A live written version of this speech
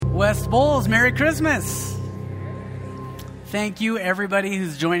West Bowles, Merry Christmas. Thank you, everybody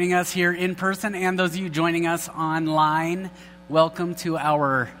who's joining us here in person and those of you joining us online. Welcome to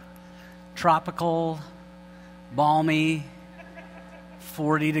our tropical, balmy,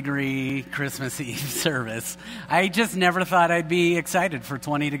 40-degree Christmas Eve service. I just never thought I'd be excited for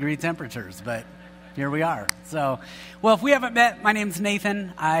 20-degree temperatures, but here we are. So, well, if we haven't met, my name's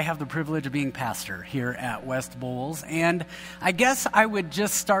Nathan. I have the privilege of being pastor here at West Bowles, and I guess I would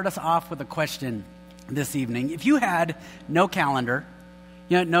just start us off with a question this evening. If you had no calendar,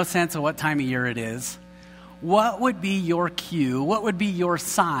 no sense of what time of year it is, what would be your cue? What would be your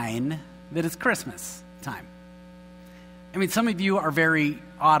sign that it's Christmas time? I mean, some of you are very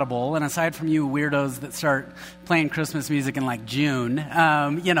audible, and aside from you weirdos that start playing Christmas music in like June,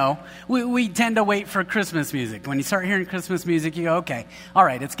 we tend to wait for Christmas music. When you start hearing Christmas music, you go, okay, all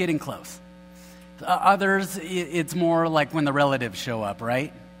right, it's getting close. Others, it's more like when the relatives show up,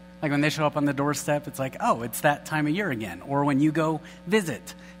 right? Like when they show up on the doorstep, it's like, oh, it's that time of year again. Or when you go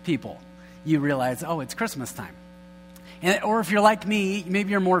visit people, you realize, oh, it's Christmas time. Or if you're like me,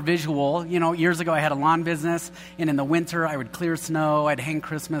 maybe you're more visual. Years ago I had a lawn business, and in the winter I would clear snow, I'd hang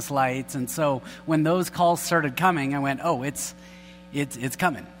Christmas lights, and so when those calls started coming, I went, oh, it's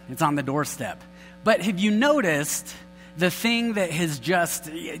coming. It's on the doorstep. But have you noticed the thing that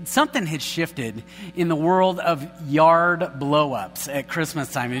something has shifted in the world of yard blow-ups at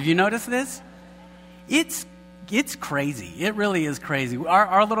Christmas time? Have you noticed this? It's crazy. It really is crazy.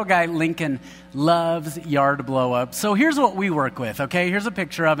 Our little guy, Lincoln, loves yard blow-up. So here's what we work with, okay? Here's a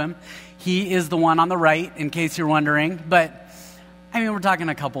picture of him. He is the one on the right, in case you're wondering. But, we're talking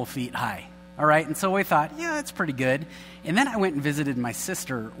a couple feet high, all right? And so we thought, yeah, that's pretty good. And then I went and visited my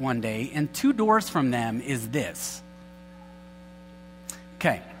sister one day, and 2 doors from them is this.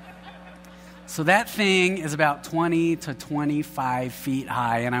 Okay. So that thing is about 20 to 25 feet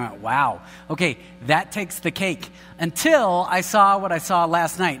high, and I went, wow, okay, that takes the cake. Until I saw what I saw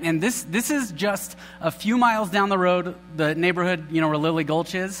last night, and this is just a few miles down the road, the neighborhood, where Lily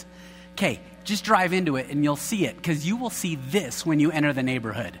Gulch is. Okay, just drive into it, and you'll see it, because you will see this when you enter the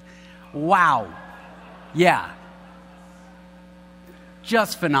neighborhood. Wow. Yeah.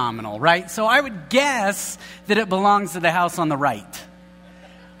 Just phenomenal, right? So I would guess that it belongs to the house on the right.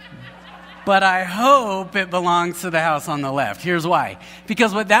 But I hope it belongs to the house on the left. Here's why.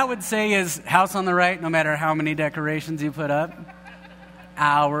 Because what that would say is, house on the right, no matter how many decorations you put up,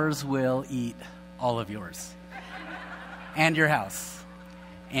 ours will eat all of yours. And your house.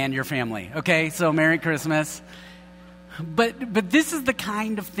 And your family. Okay, so Merry Christmas. But this is the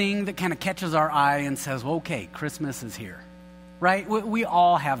kind of thing that kind of catches our eye and says, well, okay, Christmas is here. Right? We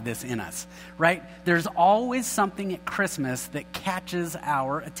all have this in us. Right? There's always something at Christmas that catches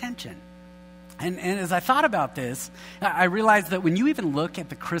our attention. And as I thought about this, I realized that when you even look at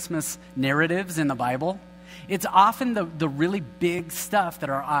the Christmas narratives in the Bible, it's often the really big stuff that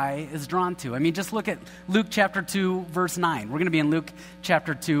our eye is drawn to. Just look at Luke chapter 2, verse 9. We're going to be in Luke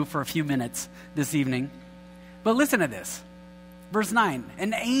chapter 2 for a few minutes this evening. But listen to this. Verse 9,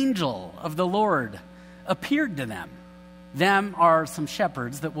 an angel of the Lord appeared to them. Them are some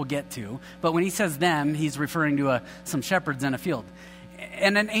shepherds that we'll get to. But when he says them, he's referring to some shepherds in a field.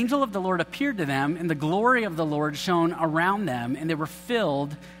 And an angel of the Lord appeared to them, and the glory of the Lord shone around them, and they were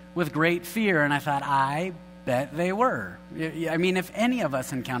filled with great fear. And I thought, I bet they were. If any of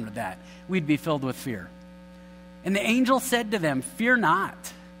us encountered that, we'd be filled with fear. And the angel said to them, fear not,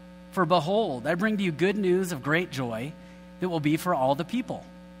 for behold, I bring to you good news of great joy that will be for all the people.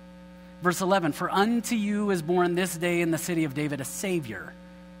 Verse 11, for unto you is born this day in the city of David a Savior,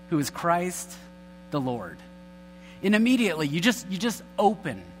 who is Christ the Lord. And immediately, you just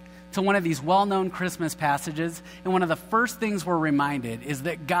open to one of these well-known Christmas passages, and one of the first things we're reminded is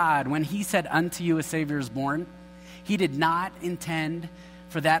that God, when he said, unto you a Savior is born, he did not intend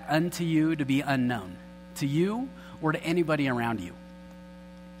for that unto you to be unknown to you or to anybody around you.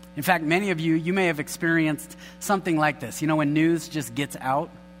 In fact, many of you may have experienced something like this. When news just gets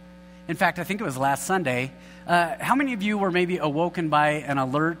out. In fact, I think it was last Sunday. How many of you were maybe awoken by an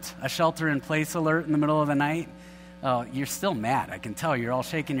alert, a shelter-in-place alert in the middle of the night? Oh, you're still mad. I can tell you're all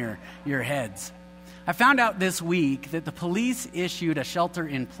shaking your heads. I found out this week that the police issued a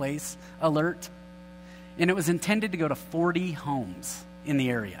shelter-in-place alert, and it was intended to go to 40 homes in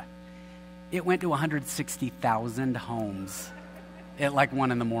the area. It went to 160,000 homes at like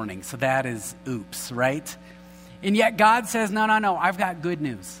 1 a.m. So that is oops, right? And yet God says, no, I've got good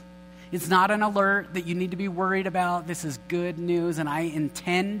news. It's not an alert that you need to be worried about. This is good news, and I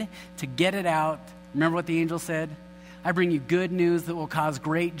intend to get it out. Remember what the angel said? I bring you good news that will cause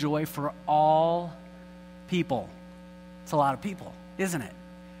great joy for all people. It's a lot of people, isn't it?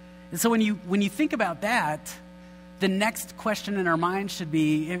 And so when you think about that, the next question in our mind should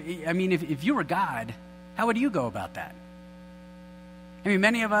be, if you were God, how would you go about that? I mean,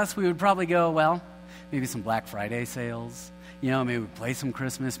 many of us, we would probably go, well, maybe some Black Friday sales. Maybe we'd play some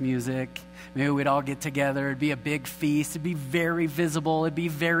Christmas music. Maybe we'd all get together. It'd be a big feast. It'd be very visible. It'd be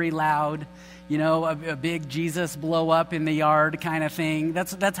very loud. A big Jesus blow up in the yard kind of thing.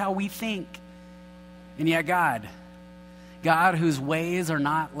 That's how we think. And yet God whose ways are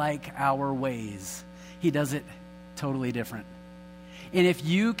not like our ways, he does it totally different. And if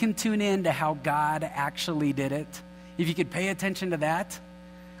you can tune in to how God actually did it, if you could pay attention to that,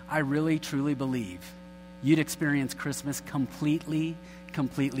 I really, truly believe you'd experience Christmas completely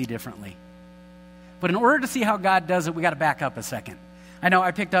differently. But in order to see how God does it, we got to back up a second. I know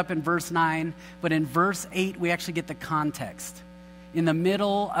I picked up in verse 9, but in verse 8, we actually get the context. In the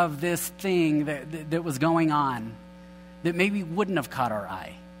middle of this thing that was going on, that maybe wouldn't have caught our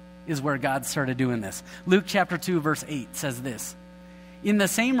eye, is where God started doing this. Luke chapter 2, verse 8 says this: in the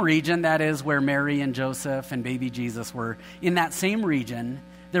same region, that is where Mary and Joseph and baby Jesus were, in that same region,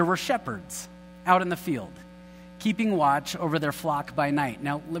 there were shepherds out in the field, keeping watch over their flock by night.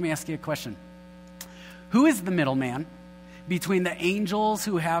 Now, let me ask you a question. Who is the middleman between the angels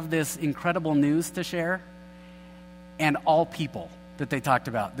who have this incredible news to share and all people that they talked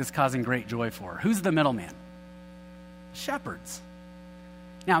about, this causing great joy for? Who's the middleman? Shepherds.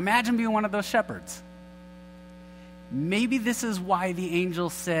 Now, imagine being one of those shepherds. Maybe this is why the angel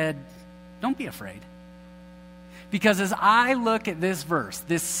said, don't be afraid. Because as I look at this verse,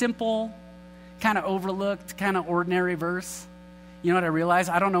 this simple, kind of overlooked, kind of ordinary verse, you know what I realize?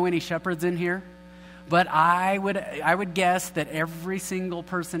 I don't know any shepherds in here, but I would guess that every single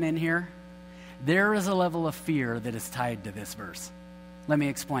person in here, there is a level of fear that is tied to this verse. Let me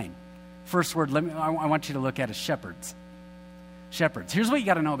explain. First word, I want you to look at is shepherds. Shepherds. Here's what you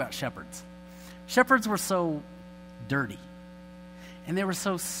got to know about shepherds. Shepherds were so dirty, and they were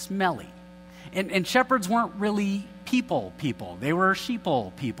so smelly. And shepherds weren't really people. They were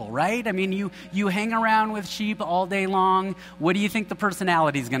sheeple people, right? I mean, you hang around with sheep all day long. What do you think the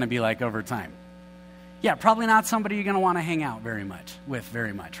personality is going to be like over time? Yeah, probably not somebody you're going to want to hang out very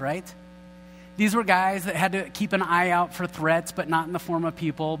much, right? These were guys that had to keep an eye out for threats, but not in the form of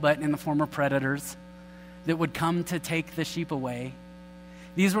people, but in the form of predators that would come to take the sheep away.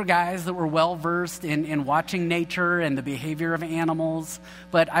 These were guys that were well-versed in watching nature and the behavior of animals,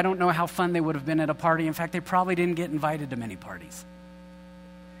 but I don't know how fun they would have been at a party. In fact, they probably didn't get invited to many parties.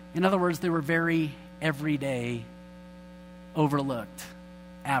 In other words, they were very everyday, overlooked,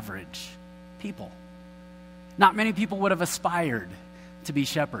 average people. Not many people would have aspired to be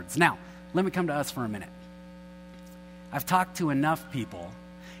shepherds. Now, let me come to us for a minute. I've talked to enough people,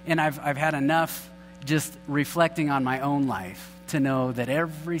 and I've had enough just reflecting on my own life to know that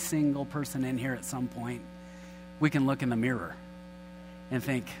every single person in here at some point, we can look in the mirror and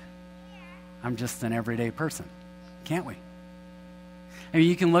think, I'm just an everyday person, can't we? I mean,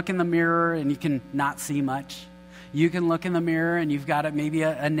 you can look in the mirror and you can not see much. You can look in the mirror and you've got maybe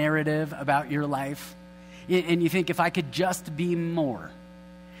a narrative about your life, and you think, if I could just be more,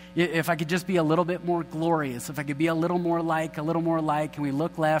 if I could just be a little bit more glorious, if I could be a little more like, and we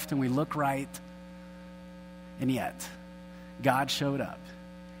look left and we look right. And yet, God showed up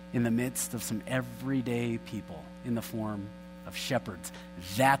in the midst of some everyday people in the form of shepherds.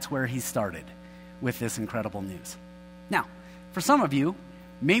 That's where he started with this incredible news. Now, for some of you,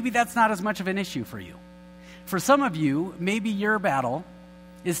 maybe that's not as much of an issue for you. For some of you, maybe your battle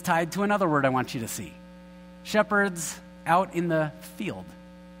is tied to another word I want you to see. Shepherds out in the field.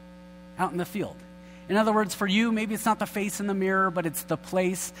 Out in the field. In other words, for you, maybe it's not the face in the mirror, but it's the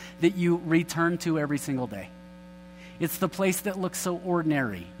place that you return to every single day. It's the place that looks so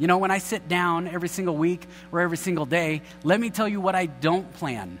ordinary. You know, when I sit down every single week or every single day, let me tell you what I don't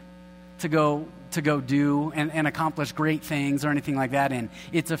plan to go do and accomplish great things or anything like that in.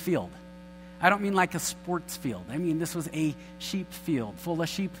 It's a field. I don't mean like a sports field. I mean, this was a sheep field full of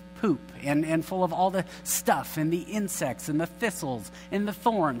sheep poop and full of all the stuff and the insects and the thistles and the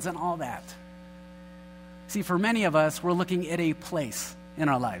thorns and all that. See, for many of us, we're looking at a place in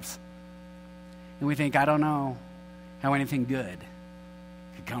our lives. And we think, I don't know how anything good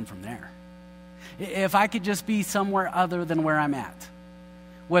could come from there. If I could just be somewhere other than where I'm at,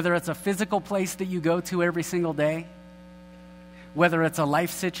 whether it's a physical place that you go to every single day, whether it's a life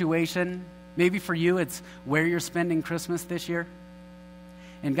situation, maybe for you it's where you're spending Christmas this year.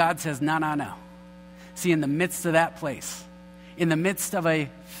 And God says, no. See, in the midst of that place, in the midst of a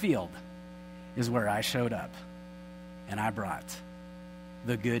field, is where I showed up. And I brought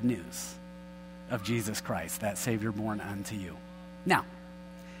the good news of Jesus Christ, that Savior born unto you. Now,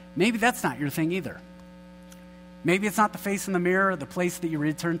 Maybe that's not your thing either. Maybe it's not the face in the mirror, the place that you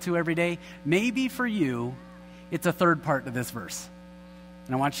return to every day. Maybe for you, it's a third part to this verse.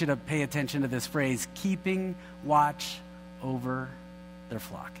 And I want you to pay attention to this phrase, keeping watch over their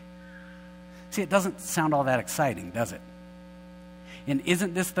flock. See, it doesn't sound all that exciting, does it? And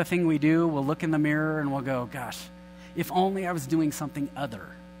isn't this the thing we do? We'll look in the mirror and we'll go, gosh, if only I was doing something other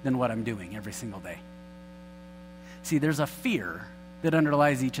than what I'm doing every single day. See, there's a fear that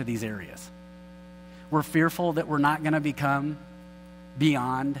underlies each of these areas. We're fearful that we're not going to become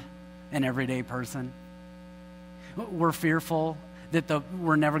beyond an everyday person. We're fearful that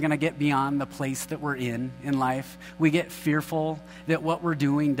we're never going to get beyond the place that we're in life. We get fearful that what we're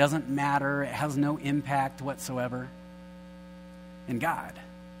doing doesn't matter. It has no impact whatsoever. And God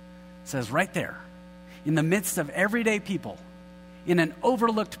says right there, in the midst of everyday people, in an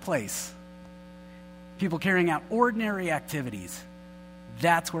overlooked place, people carrying out ordinary activities,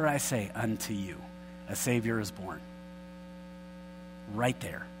 that's where I say, unto you, a Savior is born. Right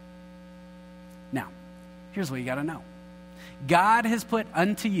there. Now, here's what you got to know. God has put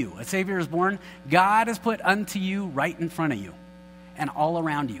unto you, a Savior is born, God has put unto you right in front of you and all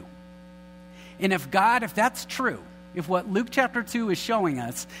around you. And if that's true, if what Luke chapter 2 is showing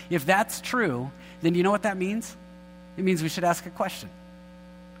us, if that's true, then you know what that means? It means we should ask a question.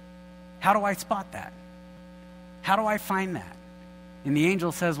 How do I spot that? How do I find that? And the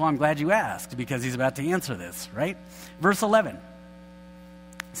angel says, well, I'm glad you asked, because he's about to answer this, right? Verse 12.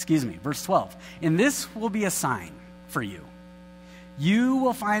 And this will be a sign for you. You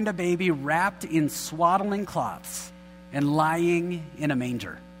will find a baby wrapped in swaddling cloths and lying in a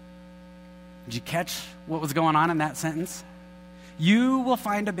manger. Did you catch what was going on in that sentence? You will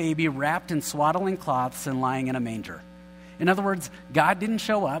find a baby wrapped in swaddling cloths and lying in a manger. In other words, God didn't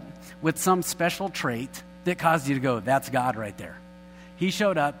show up with some special trait that caused you to go, that's God right there. He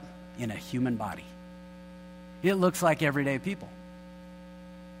showed up in a human body. It looks like everyday people.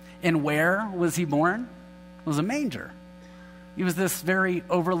 And where was he born? It was a manger. It was this very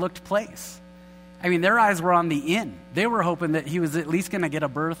overlooked place. I mean, their eyes were on the inn. They were hoping that he was at least going to get a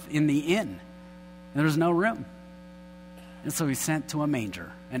birth in the inn. And there was no room. And so he's sent to a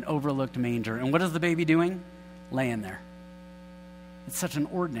manger, an overlooked manger. And what is the baby doing? Laying there. It's such an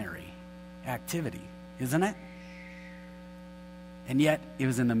ordinary activity, isn't it? And yet, it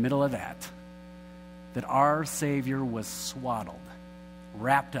was in the middle of that our Savior was swaddled,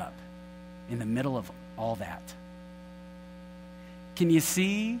 wrapped up in the middle of all that. Can you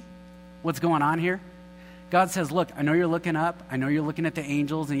see what's going on here? God says, look, I know you're looking up. I know you're looking at the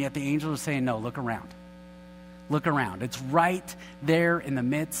angels, and yet the angels are saying, no, look around. Look around. It's right there in the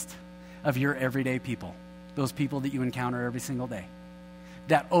midst of your everyday people, those people that you encounter every single day.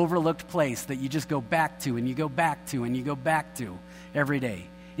 That overlooked place that you just go back to and you go back to and you go back to every day.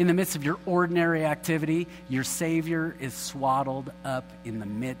 In the midst of your ordinary activity, your Savior is swaddled up in the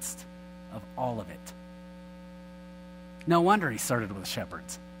midst of all of it. No wonder he started with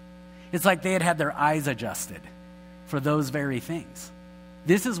shepherds. It's like they had their eyes adjusted for those very things.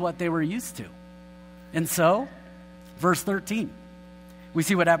 This is what they were used to. And so, verse 13, we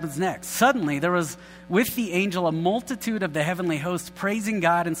see what happens next. Suddenly, there was with the angel a multitude of the heavenly host praising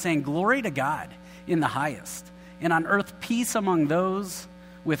God and saying, glory to God in the highest, and on earth peace among those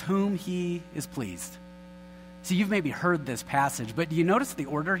with whom he is pleased. So you've maybe heard this passage, but do you notice the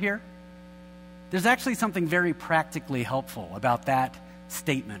order here? There's actually something very practically helpful about that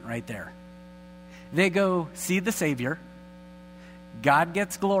statement right there. They go see the Savior, God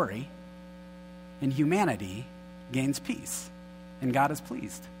gets glory, and humanity gains peace, and God is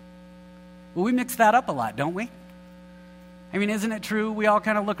pleased. Well, we mix that up a lot, don't we? I mean, isn't it true? We all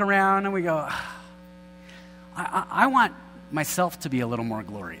kind of look around and we go, I want myself to be a little more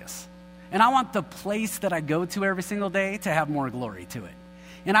glorious. And I want the place that I go to every single day to have more glory to it.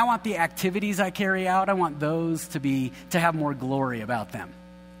 And I want the activities I carry out, I want those to have more glory about them.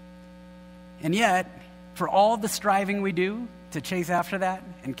 And yet, for all the striving we do to chase after that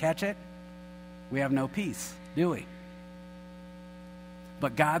and catch it, we have no peace, do we?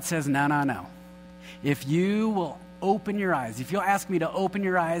 But God says, no. If you will open your eyes, if you'll ask me to open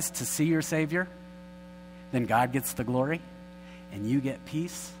your eyes to see your Savior, then God gets the glory, and you get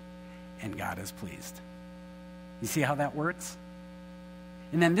peace, and God is pleased. You see how that works?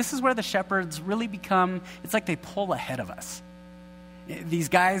 And then this is where the shepherds really become, it's like they pull ahead of us. These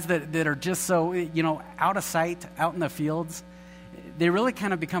guys that are just so, out of sight, out in the fields, they really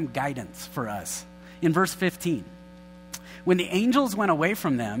kind of become guidance for us. In verse 15, when the angels went away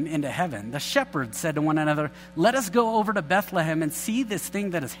from them into heaven, the shepherds said to one another, let us go over to Bethlehem and see this thing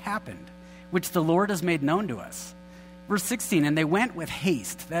that has happened, which the Lord has made known to us. Verse 16, and they went with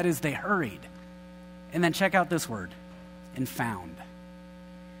haste. That is, they hurried. And then check out this word, and found.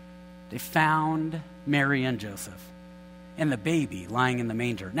 They found Mary and Joseph and the baby lying in the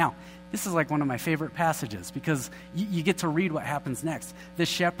manger. Now, this is like one of my favorite passages because you get to read what happens next. The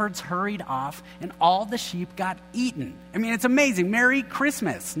shepherds hurried off and all the sheep got eaten. I mean, it's amazing. Merry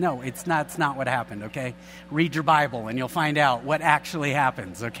Christmas. No, it's not what happened, okay? Read your Bible and you'll find out what actually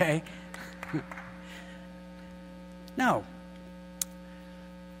happens, okay? No.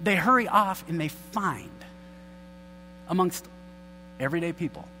 They hurry off and they find amongst everyday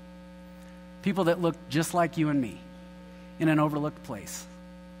people that look just like you and me in an overlooked place,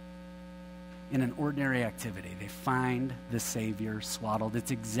 in an ordinary activity. They find the Savior swaddled.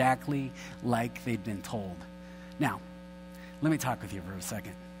 It's exactly like they'd been told. Now, let me talk with you for a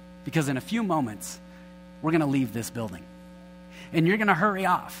second, because in a few moments, we're going to leave this building. And you're going to hurry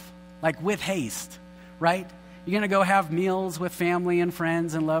off, like with haste, right? You're going to go have meals with family and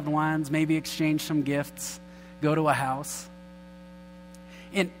friends and loved ones, maybe exchange some gifts, go to a house.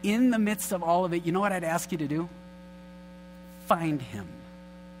 And in the midst of all of it, you know what I'd ask you to do? Find him.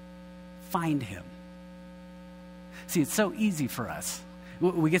 Find him. See, it's so easy for us.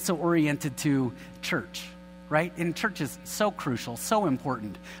 We get so oriented to church, right? And church is so crucial, so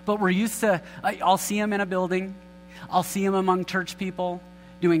important. But we're used to, I'll see him in a building. I'll see him among church people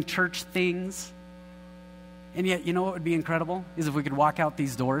doing church things. And yet, you know what would be incredible? Is if we could walk out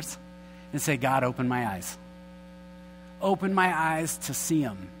these doors and say, God, open my eyes. Open my eyes to see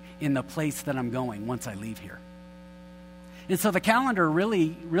him in the place that I'm going once I leave here. And so the calendar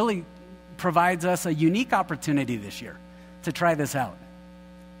really, really provides us a unique opportunity this year to try this out.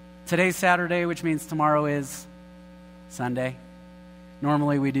 Today's Saturday, which means tomorrow is Sunday.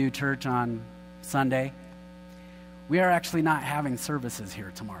 Normally we do church on Sunday. We are actually not having services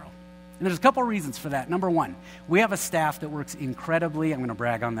here tomorrow. And there's a couple reasons for that. Number one, we have a staff that works incredibly, I'm going to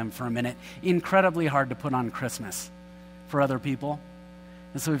brag on them for a minute, incredibly hard to put on Christmas for other people.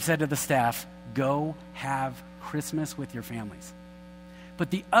 And so we've said to the staff, go have Christmas with your families. But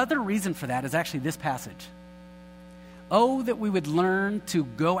the other reason for that is actually this passage. Oh, that we would learn to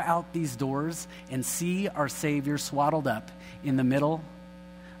go out these doors and see our Savior swaddled up in the middle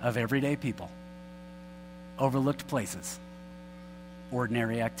of everyday people, overlooked places,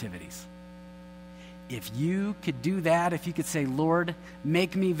 ordinary activities. If you could do that, if you could say, Lord,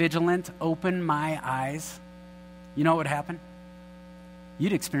 make me vigilant, open my eyes, you know what would happen?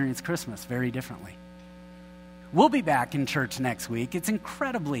 You'd experience Christmas very differently. We'll be back in church next week. It's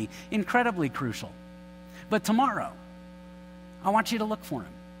incredibly, incredibly crucial. But tomorrow, I want you to look for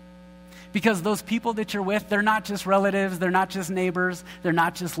him. Because those people that you're with, they're not just relatives, they're not just neighbors, they're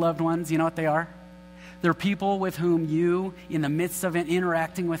not just loved ones. You know what they are? They're people with whom you, in the midst of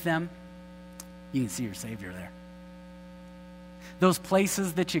interacting with them, you can see your Savior there. Those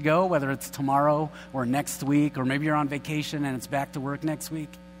places that you go, whether it's tomorrow or next week, or maybe you're on vacation and it's back to work next week,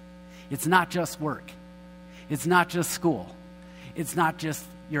 it's not just work. It's not just school. It's not just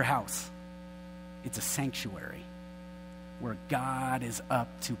your house. It's a sanctuary where God is up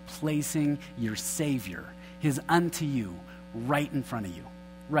to placing your Savior, his unto you, right in front of you,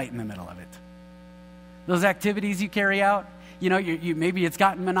 right in the middle of it. Those activities you carry out, you know, you maybe it's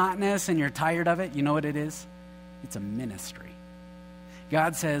gotten monotonous and you're tired of it. You know what it is? It's a ministry.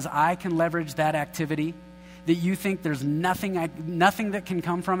 God says, I can leverage that activity that you think there's nothing that can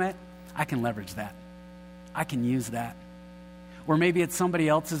come from it. I can leverage that. I can use that. Or maybe it's somebody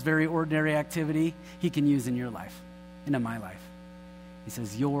else's very ordinary activity he can use in your life, and in my life. He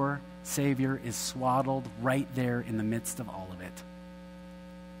says, your Savior is swaddled right there in the midst of all of it.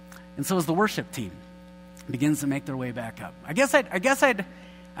 And so as the worship team begins to make their way back up, I guess I'd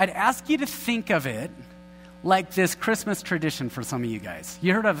ask you to think of it like this Christmas tradition for some of you guys.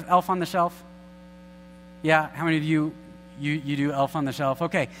 You heard of Elf on the Shelf? Yeah, how many of you do Elf on the Shelf?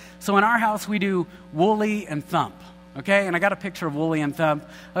 Okay, so in our house we do Wooly and Thump, okay? And I got a picture of Wooly and Thump.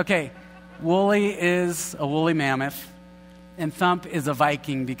 Okay, Wooly is a woolly mammoth, and Thump is a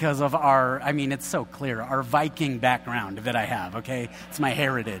Viking because of it's so clear, our Viking background that I have, okay? It's my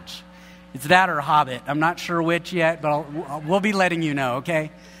heritage. It's that or Hobbit. I'm not sure which yet, but we'll be letting you know,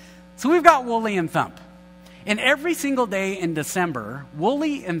 okay? So we've got Wooly and Thump. And every single day in December,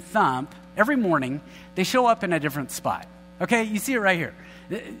 Wooly and Thump, every morning, they show up in a different spot. Okay, you see it right here.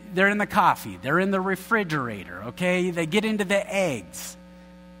 They're in the coffee. They're in the refrigerator, okay? They get into the eggs.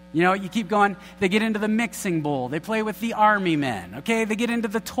 You know, you keep going. They get into the mixing bowl. They play with the army men, okay? They get into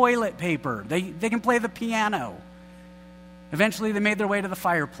the toilet paper. They can play the piano. Eventually, they made their way to the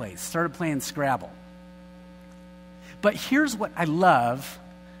fireplace, started playing Scrabble. But here's what I love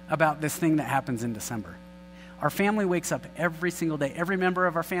about this thing that happens in December. Our family wakes up every single day, every member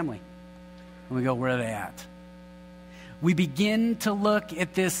of our family, and we go, where are they at? We begin to look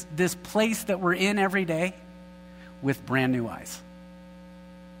at this place that we're in every day with brand new eyes.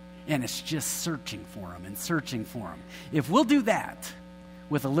 And it's just searching for them and searching for them. If we'll do that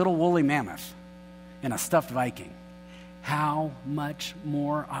with a little woolly mammoth and a stuffed Viking, how much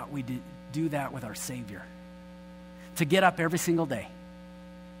more ought we do that with our Savior? To get up every single day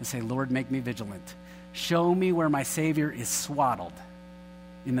and say, Lord, make me vigilant. Show me where my Savior is swaddled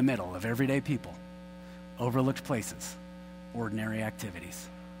in the middle of everyday people, overlooked places, ordinary activities.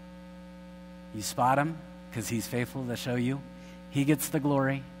 You spot him because he's faithful to show you. He gets the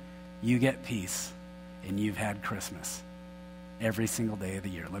glory, you get peace, and you've had Christmas every single day of the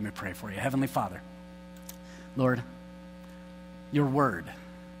year. Let me pray for you. Heavenly Father, Lord, your word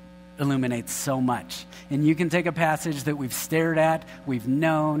illuminates so much. And you can take a passage that we've stared at, we've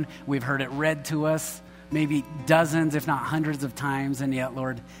known, we've heard it read to us maybe dozens, if not hundreds of times, and yet,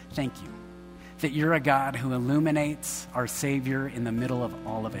 Lord, thank you that you're a God who illuminates our Savior in the middle of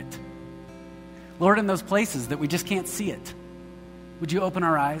all of it. Lord, in those places that we just can't see it, would you open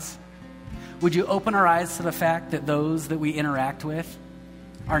our eyes? Would you open our eyes to the fact that those that we interact with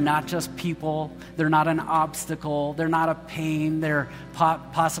are not just people, they're not an obstacle, they're not a pain, they're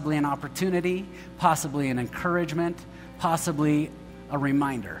possibly an opportunity, possibly an encouragement, possibly a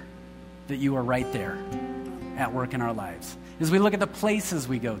reminder that you are right there at work in our lives. As we look at the places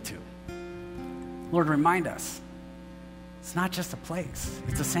we go to, Lord, remind us, it's not just a place,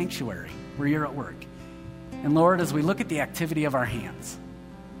 it's a sanctuary where you're at work. And Lord, as we look at the activity of our hands,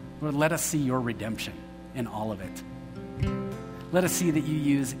 Lord, let us see your redemption in all of it. Let us see that you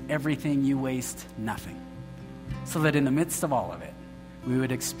use everything, you waste nothing, so that in the midst of all of it, we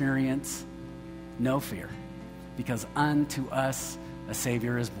would experience no fear, because unto us a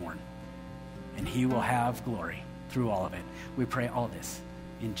Savior is born, and he will have glory through all of it. We pray all this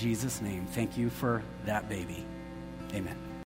in Jesus' name. Thank you for that baby. Amen.